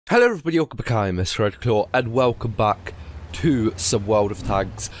Hello everybody, welcome back, I'm MrRedClaw, and welcome back to some World of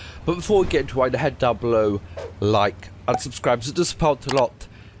Tanks. But before we get into it, head down below, like and subscribe, it does help a lot,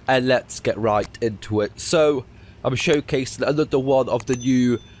 and let's get right into it. So, I'm showcasing another one of the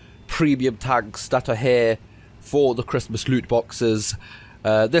new premium tanks that are here for the Christmas loot boxes.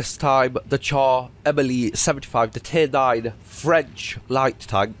 This time, the Char Emily 75, the tier 9 French light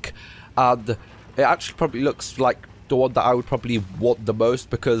tank, and it actually probably looks like the one that I would probably want the most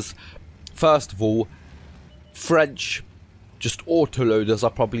because, first of all, French just autoloaders are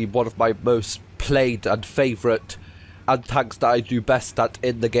probably one of my most played and favourite and tanks that I do best at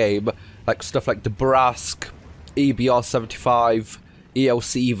in the game, like stuff like the Brask, EBR 75,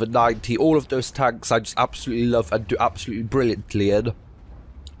 ELC even 90, all of those tanks I just absolutely love and do absolutely brilliantly in.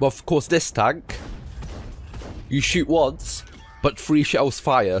 But of course this tank, you shoot once, but 3 shells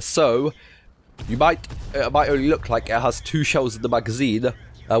fire, so it might only look like it has 2 shells in the magazine,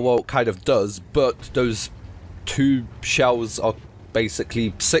 well it kind of does, but those 2 shells are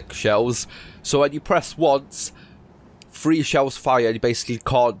basically 6 shells, so when you press once, 3 shells fire and you basically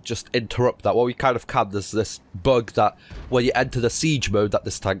can't just interrupt that. Well, you kind of can. There's this bug that when you enter the siege mode that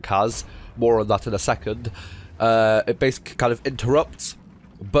this tank has, more on that in a second, it basically kind of interrupts,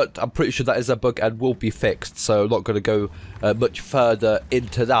 but I'm pretty sure that is a bug and will be fixed, so I'm not going to go much further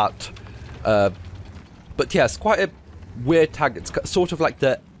into that. But yeah, it's quite a weird tank. It's sort of like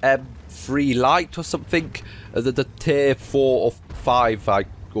the M3 Light or something, the tier 4 or 5,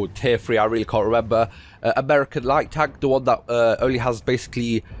 or tier 3, I really can't remember, American light tank, the one that only has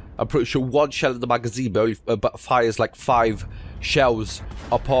basically, I'm pretty sure, 1 shell in the magazine, but fires like 5 shells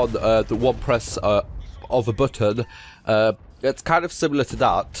upon the one press of a button. It's kind of similar to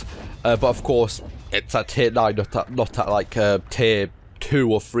that, but of course it's at tier 9, not at like tier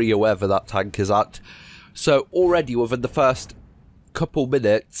 2 or 3 or wherever that tank is at. So already within the first couple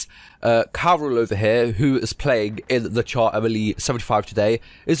minutes, Carol over here, who is playing in the Char Emily 75 today,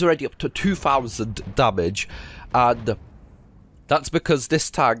 is already up to 2,000 damage, and that's because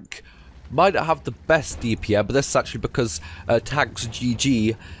this tank might not have the best DPM, but this is actually because Tanks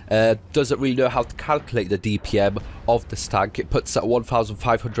GG doesn't really know how to calculate the DPM of this tank. It puts it at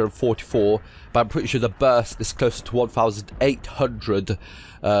 1,544, but I'm pretty sure the burst is closer to 1,800,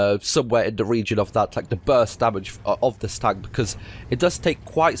 somewhere in the region of that, like the burst damage of this tank, because it does take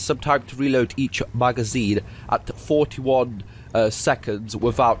quite some time to reload each magazine at 41 seconds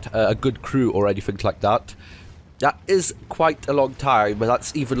without a good crew or anything like that. That is quite a long time, but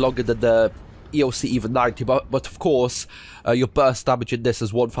that's even longer than the ELC even 90, but of course, your burst damage in this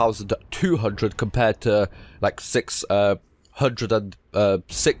is 1,200 compared to like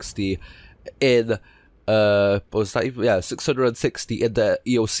 660 in, what was that even? Yeah, 660 in the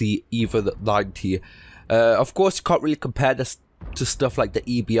ELC even 90. Of course, you can't really compare this to stuff like the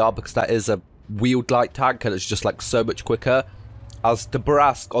EBR because that is a wheeled light tank and it's just like so much quicker. As the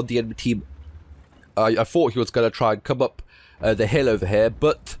Brask on the enemy team, I thought he was going to try and come up the hill over here,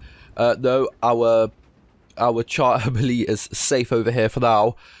 but no, our Char Emily is safe over here for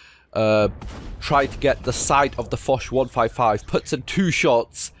now. Try to get the side of the Foch 155, puts in 2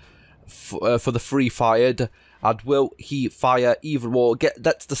 shots for the 3 fired, and will he fire even more?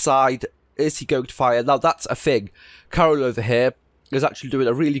 That's the side. Is he going to fire? Now that's a thing. Carol over here is actually doing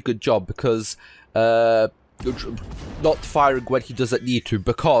a really good job because not firing when he doesn't need to,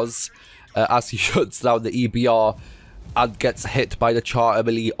 because as he shuts down the EBR and gets hit by the Char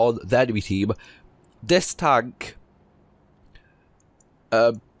Emily on the enemy team. This tank,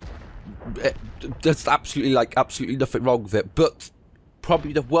 there's absolutely nothing wrong with it, but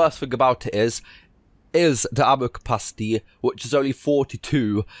probably the worst thing about it is the ammo capacity, which is only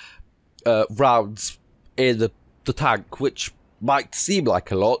 42 rounds in the tank, which might seem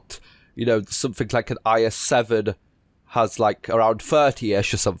like a lot. You know, something like an IS-7 has like around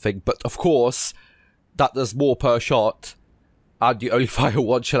 30-ish or something, but of course that does more per shot and you only fire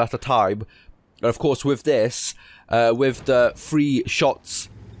 1 shell at a time. And of course with this, with the 3 shots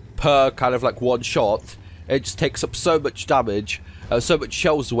per kind of like 1 shot, it just takes up so much damage, so much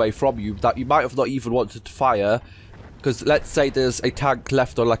shells away from you that you might have not even wanted to fire, because let's say there's a tank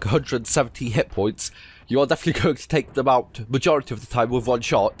left on like 170 hit points, you are definitely going to take them out majority of the time with 1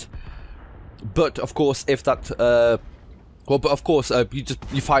 shot. But of course if that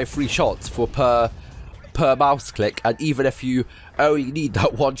you fire 3 shots for per mouse click, and even if you only need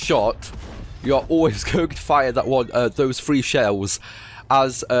that 1 shot, you are always going to fire that those 3 shells.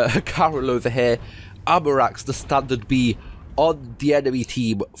 As Carol over here ammo-racks the standard B on the enemy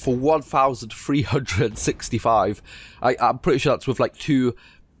team for 1,365. I'm pretty sure that's with like 2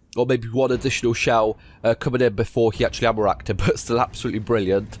 or maybe one additional shell coming in before he actually ammo racked him, but still absolutely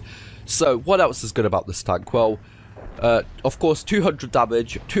brilliant. So what else is good about this tank? Well, of course, 200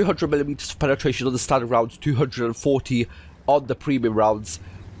 damage, 200mm of penetration on the standard rounds, 240 on the premium rounds.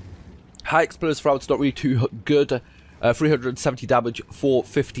 High explosive rounds not really too good. 370 damage for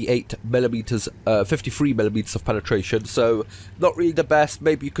 58mm, 53mm of penetration, so not really the best.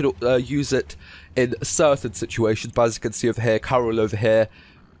 Maybe you could use it in certain situations, but as you can see over here, Carol over here,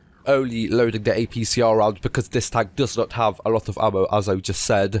 only loading the APCR round because this tank does not have a lot of ammo, as I just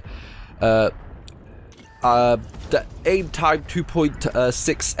said. The aim time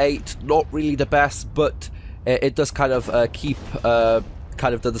 2.68, not really the best, but it does kind of keep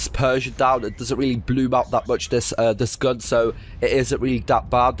kind of the dispersion down. It doesn't really bloom out that much, this gun, so it isn't really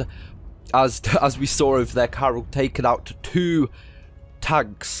that bad. As we saw over there, Carol taking out 2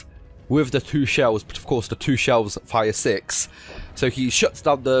 tanks with the 2 shells, but of course the 2 shells fire 6. So he shuts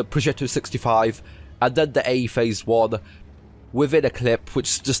down the Progetto 65 and then the A phase 1 within a clip, which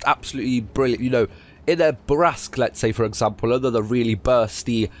is just absolutely brilliant. You know, in a Brask, let's say, for example, another really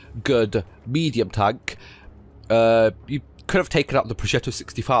bursty, good medium tank, you could have taken out the Progetto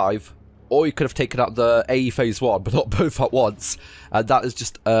 65, or you could have taken out the AE phase 1, but not both at once. And that is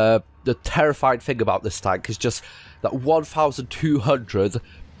just the terrifying thing about this tank, is just that 1200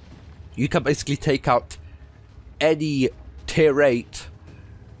 you can basically take out any tier 8,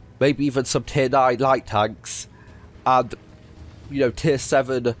 maybe even some tier 9 light tanks, and, you know, tier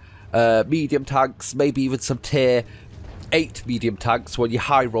 7 medium tanks, maybe even some tier 8 medium tanks when you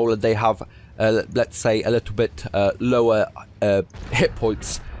high roll and they have let's say a little bit lower hit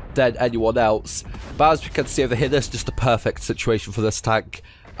points than anyone else. But as we can see over here, this is just the perfect situation for this tank.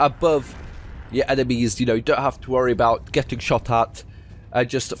 Above your enemies, you know, you don't have to worry about getting shot at and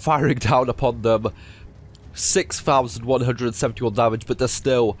just firing down upon them. 6,171 damage, but there's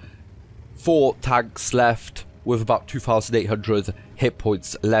still 4 tanks left with about 2,800 hit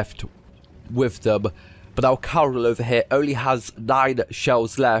points left with them. But our Carol over here only has 9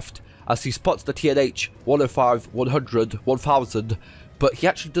 shells left, as he spots the TNH 105, 100, 1000, but he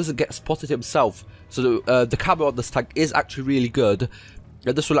actually doesn't get spotted himself. So the camo on this tank is actually really good,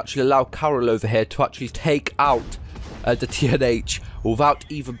 and this will actually allow Carol over here to actually take out the TNH without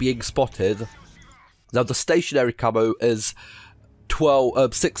even being spotted. Now the stationary camo is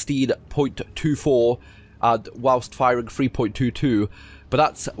 16.24, and whilst firing 3.22, but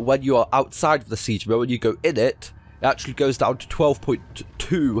that's when you are outside of the siege mode. When you go in it, it actually goes down to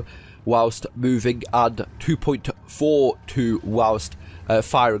 12.2 whilst moving, and 2.42 whilst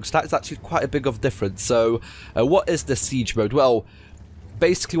firing. So that is actually quite a big of difference. So what is the siege mode? Well,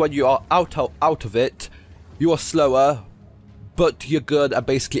 basically when you are out of it, you are slower, but you're good, and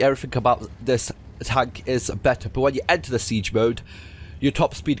basically everything about this tank is better. But when you enter the siege mode, your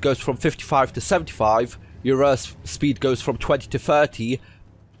top speed goes from 55 to 75, your reverse speed goes from 20 to 30,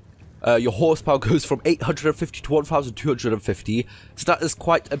 your horsepower goes from 850 to 1250, so that is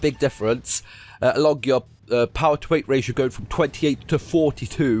quite a big difference. Along your power to weight ratio going from 28 to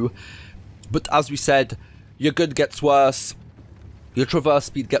 42, but as we said, your gun gets worse, your traverse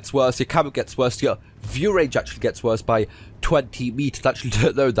speed gets worse, your camo gets worse, your view range actually gets worse by 20 meters. I actually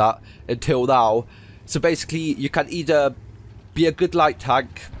didn't know that until now. So basically, you can either be a good light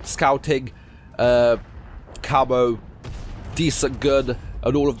tank, scouting, camo, decent gun,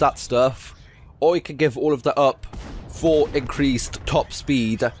 and all of that stuff, or you can give all of that up for increased top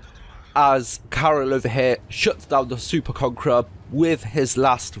speed, as Carol over here shuts down the Super Conqueror with his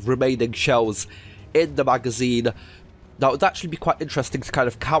last remaining shells in the magazine. Now it would actually be quite interesting to kind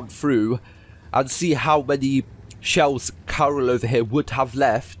of count through and see how many shells Carol over here would have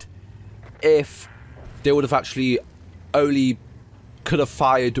left if they would have actually only could have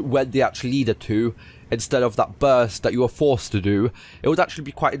fired when they actually needed to, instead of that burst that you were forced to do. It would actually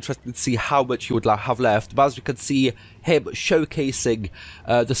be quite interesting to see how much you would have left. But as we can see him showcasing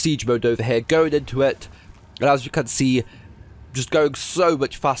the siege mode over here, going into it, and as you can see, just going so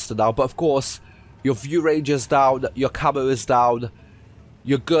much faster now. But of course, your view range is down, your camo is down,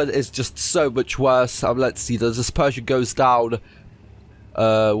 your gun is just so much worse. Let's see, the dispersion goes down.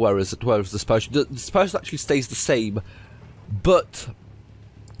 Where is it? Where is the dispersion? The dispersion actually stays the same, but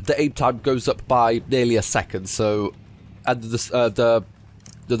the aim time goes up by nearly a second. So, and the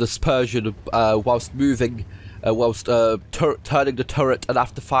dispersion whilst moving, whilst turning the turret and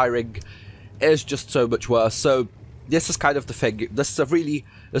after firing, is just so much worse. So this is kind of the thing. This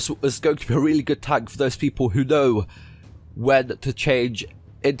is going to be a really good tank for those people who know when to change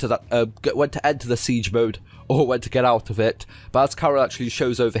into that, when to enter the siege mode or when to get out of it. But as Carol actually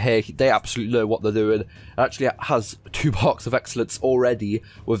shows over here, they absolutely know what they're doing. It actually has 2 marks of excellence already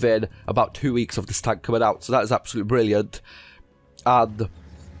within about 2 weeks of this tank coming out. So that is absolutely brilliant. And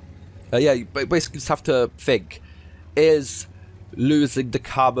yeah, you basically just have to think, is losing the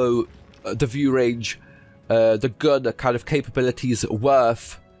camo, the view range, the gun kind of capabilities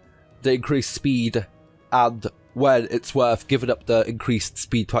worth the increased speed, and when it's worth giving up the increased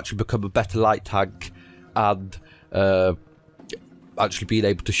speed to actually become a better light tank and actually being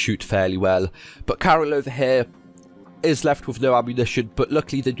able to shoot fairly well. But Carol over here is left with no ammunition, but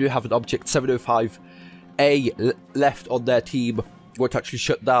luckily they do have an Object 705A left on their team, which actually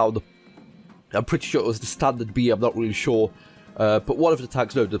shut down. I'm pretty sure it was the Standard B, I'm not really sure. But one of the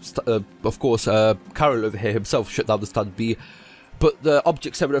tanks, no, of course, Carol over here himself shut down the Standard B. But the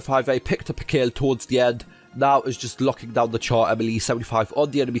Object 705A picked up a kill towards the end. Now is just locking down the chart Emily 75 on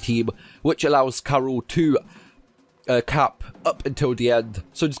the enemy team, which allows Carol to cap up until the end.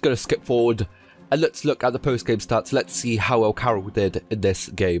 So I'm just going to skip forward and let's look at the post-game stats. Let's see how well Carol did in this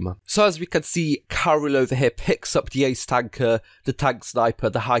game. So as we can see, Carol over here picks up the Ace Tanker, the Tank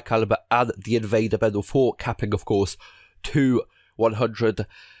Sniper, the High Caliber and the Invader Medal for capping, of course, to 100.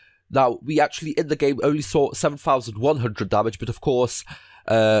 Now, we actually in the game only saw 7,100 damage, but of course,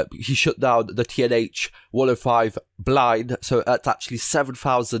 he shut down the TNH 105 blind, so that's actually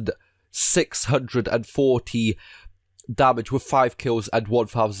 7,640 damage with 5 kills and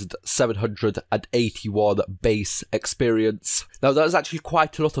 1,781 base experience. Now, that is actually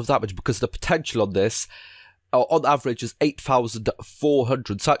quite a lot of damage because the potential on this, on average, is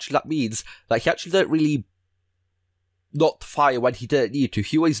 8,400. So actually, that means that he actually didn't really not fire when he didn't need to.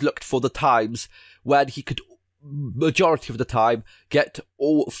 He always looked for the times when he could, majority of the time, get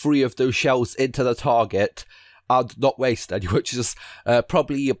all 3 of those shells into the target and not waste any, which is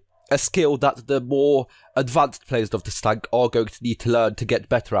probably a skill that the more advanced players of this tank are going to need to learn to get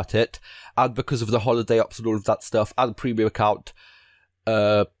better at it. And because of the holiday ups and all of that stuff, and premium account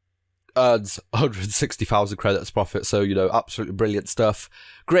earns 160,000 credits profit. So, you know, absolutely brilliant stuff.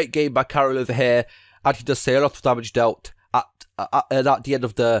 Great game by Carol over here. And he does say a lot of damage dealt at the end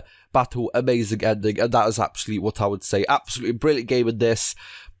of the battle. Amazing ending, and that is absolutely what I would say. Absolutely brilliant game in this.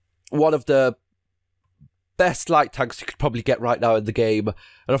 One of the best light tanks you could probably get right now in the game.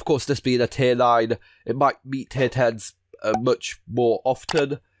 And of course, this being a tier 9, it might meet tier 10s much more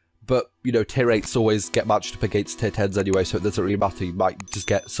often. But, you know, tier 8s always get matched up against tier 10s anyway, so it doesn't really matter. You might just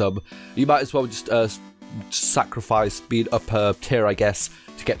get some. You might as well just sacrifice being up a tier, I guess,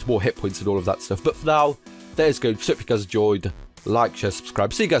 to get more hit points and all of that stuff. But for now, there's good. So if you guys enjoyed, like, share,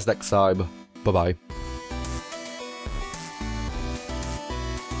 subscribe. See you guys next time. Bye bye.